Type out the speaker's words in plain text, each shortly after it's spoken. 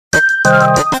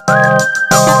Perhaps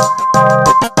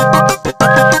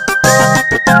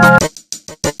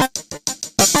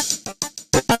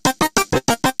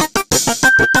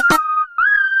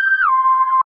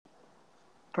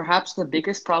the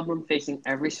biggest problem facing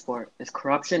every sport is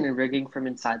corruption and rigging from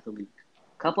inside the league.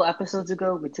 A couple episodes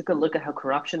ago, we took a look at how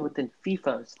corruption within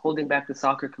FIFA is holding back the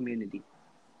soccer community.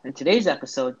 In today's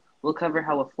episode, we'll cover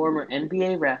how a former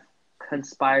NBA ref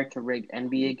conspired to rig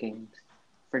NBA games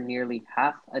for nearly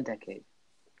half a decade.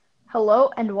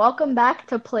 Hello and welcome back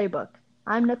to Playbook.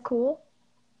 I'm Nicole.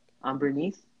 I'm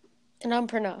Bernice. And I'm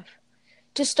Pranav.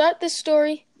 To start this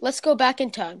story, let's go back in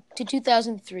time to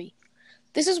 2003.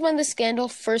 This is when the scandal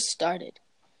first started.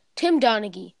 Tim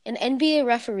Donaghy, an NBA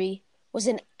referee, was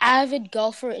an avid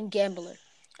golfer and gambler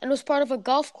and was part of a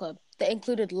golf club that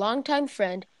included longtime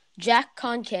friend Jack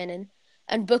Concannon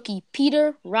and bookie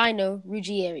Peter Rhino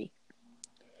Ruggieri.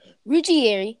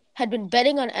 Ruggieri had been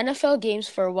betting on NFL games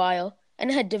for a while and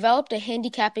had developed a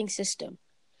handicapping system.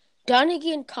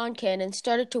 Donaghy and Concannon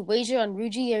started to wager on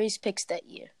Ruggieri's picks that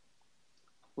year.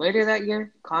 Later that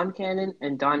year, Concannon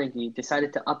and Donaghy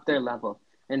decided to up their level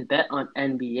and bet on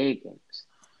NBA games.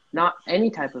 Not any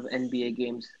type of NBA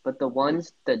games, but the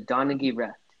ones that Donaghy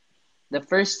reffed. The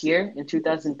first year, in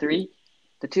 2003,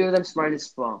 the two of them smarted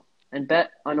small and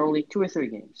bet on only 2 or 3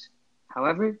 games.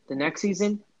 However, the next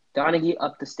season, Donaghy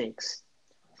upped the stakes.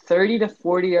 30 to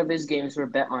 40 of his games were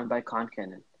bet on by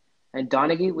Concannon, and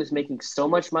Donaghy was making so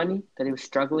much money that he was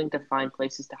struggling to find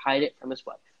places to hide it from his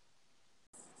wife.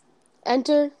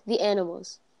 Enter the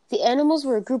Animals. The Animals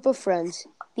were a group of friends.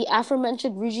 The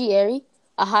aforementioned Ruggieri,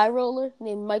 a high roller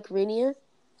named Mike Rainier,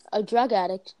 a drug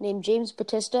addict named James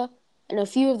Batista, and a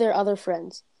few of their other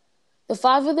friends. The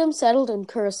 5 of them settled in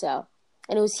Curacao,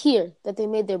 and it was here that they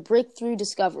made their breakthrough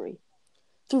discovery.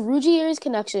 Through Ruggieri's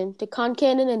connection to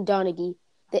Concannon and Donaghy,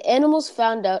 the Animals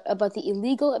found out about the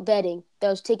illegal betting that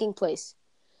was taking place.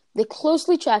 They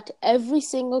closely tracked every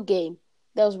single game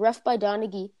that was reffed by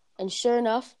Donaghy, and sure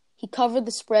enough, he covered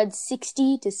the spread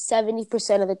 60 to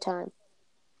 70% of the time.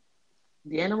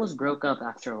 The Animals broke up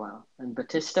after a while, and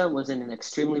Batista was in an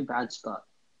extremely bad spot.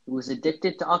 He was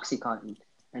addicted to Oxycontin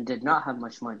and did not have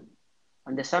much money.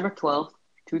 On December 12,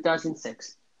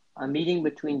 2006, a meeting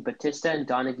between Batista and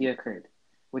Donaghy occurred,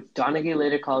 which Donaghy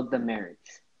later called the marriage.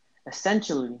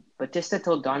 Essentially, Batista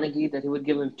told Donaghy that he would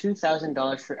give him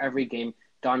 $2,000 for every game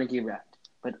Donaghy reffed,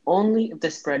 but only if the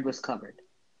spread was covered.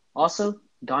 Also,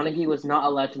 Donaghy was not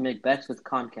allowed to make bets with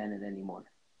Concannon anymore.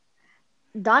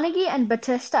 Donaghy and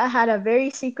Batista had a very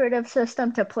secretive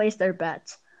system to place their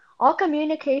bets. All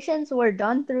communications were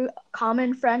done through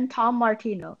common friend Tom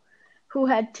Martino, who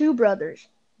had 2 brothers,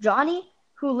 Johnny,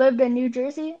 who lived in New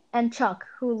Jersey, and Chuck,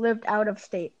 who lived out of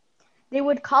state. They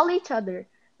would call each other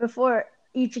before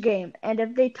each game, and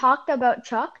if they talked about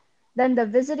Chuck, then the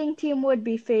visiting team would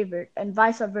be favored, and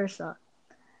vice versa.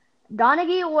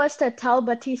 Donaghy was to tell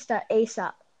Batista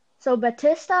ASAP, so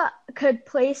Batista could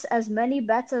place as many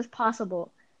bets as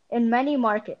possible in many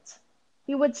markets.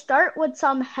 He would start with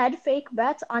some head fake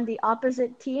bets on the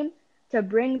opposite team to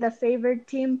bring the favored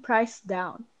team price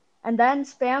down, and then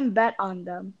spam bet on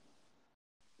them.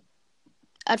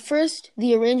 At first,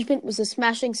 the arrangement was a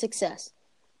smashing success.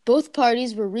 Both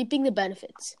parties were reaping the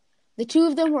benefits. The 2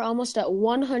 of them were almost at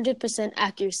 100%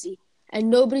 accuracy, and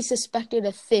nobody suspected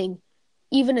a thing,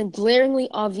 even in glaringly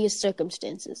obvious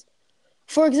circumstances.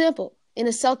 For example, in a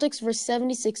Celtics vs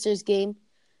 76ers game,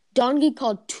 Donaghy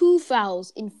called 2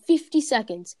 fouls in 50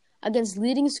 seconds against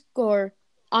leading scorer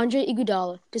Andre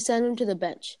Iguodala to send him to the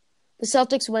bench. The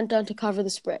Celtics went on to cover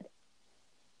the spread.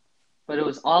 But it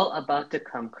was all about to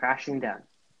come crashing down.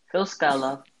 Phil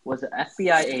Scala was an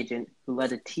FBI agent who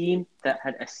led a team that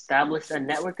had established a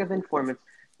network of informants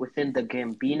within the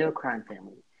Gambino crime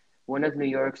family, one of New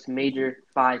York's major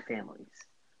 5 families.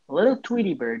 A little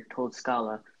Tweety bird told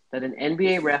Scala that an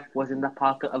NBA ref was in the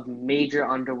pocket of major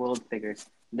underworld figures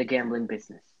in the gambling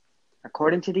business.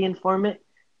 According to the informant,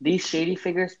 these shady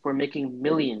figures were making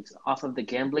millions off of the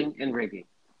gambling and rigging.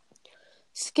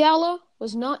 Scala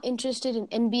was not interested in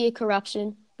NBA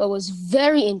corruption, but was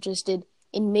very interested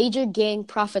in major gang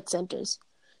profit centers.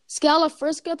 Scala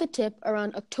first got the tip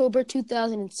around October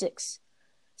 2006.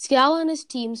 Scala and his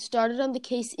team started on the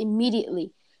case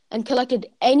immediately and collected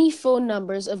any phone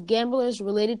numbers of gamblers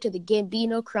related to the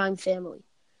Gambino crime family.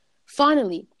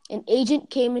 Finally, an agent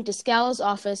came into Scala's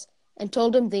office and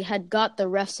told him they had got the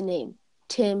ref's name,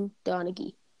 Tim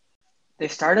Donaghy. They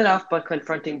started off by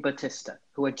confronting Batista,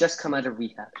 who had just come out of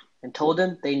rehab, and told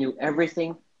him they knew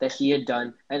everything that he had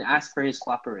done and asked for his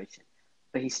cooperation,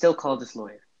 but he still called his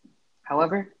lawyer.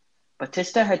 However,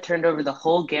 Batista had turned over the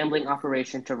whole gambling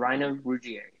operation to Rhino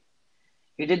Ruggieri.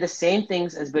 He did the same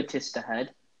things as Batista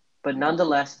had, but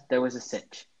nonetheless there was a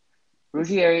sitch.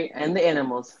 Ruggieri and the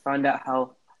Animals found out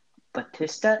how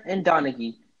Batista and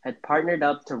Donaghy had partnered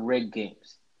up to rig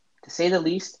games. To say the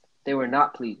least, they were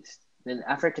not pleased. In an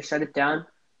effort to shut it down,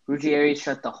 Ruggieri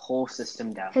shut the whole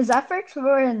system down. His efforts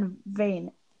were in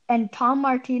vain, and Tom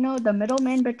Martino, the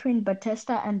middleman between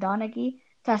Batista and Donaghy,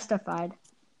 testified.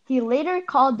 He later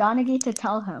called Donaghy to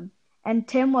tell him, and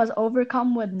Tim was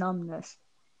overcome with numbness.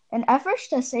 In efforts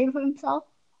to save himself,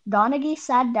 Donaghy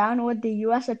sat down with the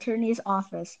U.S. Attorney's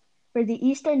Office for the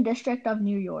Eastern District of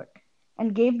New York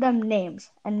and gave them names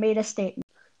and made a statement.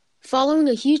 Following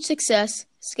a huge success,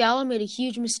 Scala made a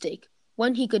huge mistake,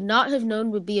 one he could not have known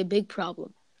would be a big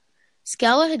problem.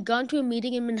 Scala had gone to a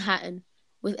meeting in Manhattan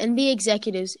with NBA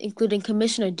executives, including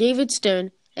Commissioner David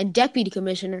Stern and Deputy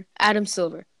Commissioner Adam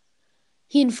Silver.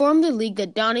 He informed the league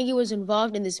that Donaghy was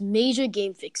involved in this major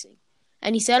game fixing,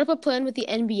 and he set up a plan with the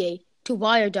NBA to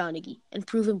wire Donaghy and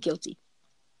prove him guilty.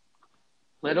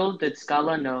 Little did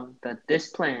Scala know that this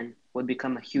plan would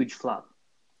become a huge flop.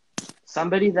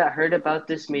 Somebody that heard about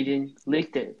this meeting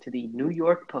leaked it to the New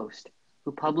York Post,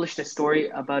 who published a story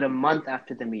about a month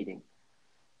after the meeting.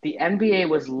 The NBA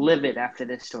was livid after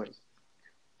this story.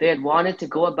 They had wanted to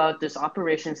go about this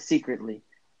operation secretly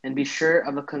and be sure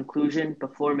of a conclusion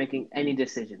before making any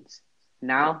decisions.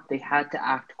 Now they had to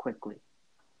act quickly.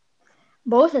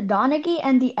 Both Donaghy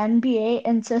and the NBA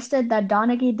insisted that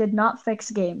Donaghy did not fix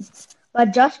games,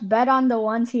 but just bet on the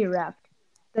ones he repped.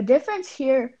 The difference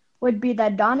here would be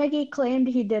that Donaghy claimed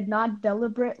he did not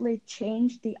deliberately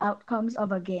change the outcomes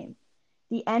of a game.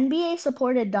 The NBA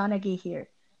supported Donaghy here,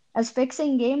 as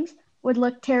fixing games would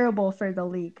look terrible for the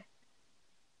league.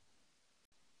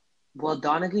 While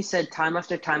Donaghy said time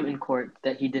after time in court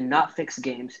that he did not fix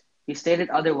games, he stated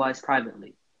otherwise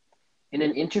privately. In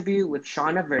an interview with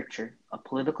Shauna Vercher, a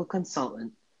political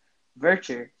consultant,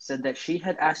 Vercher said that she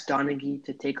had asked Donaghy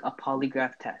to take a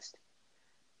polygraph test.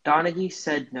 Donaghy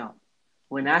said no.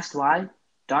 When asked why,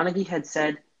 Donaghy had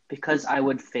said, "Because I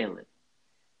would fail it."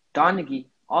 Donaghy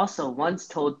also once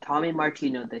told Tommy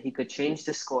Martino that he could change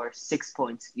the score 6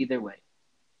 points either way.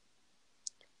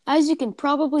 As you can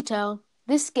probably tell,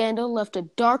 this scandal left a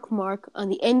dark mark on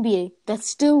the NBA that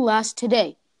still lasts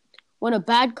today. When a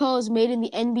bad call is made in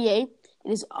the NBA,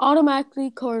 it is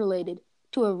automatically correlated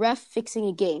to a ref fixing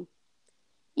a game.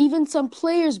 Even some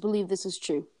players believe this is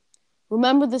true.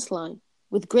 Remember this line: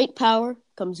 with great power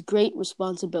comes great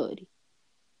responsibility.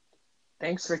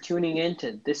 Thanks for tuning in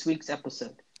to this week's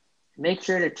episode. Make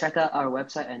sure to check out our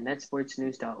website at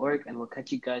netsportsnews.org, and we'll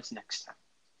catch you guys next time.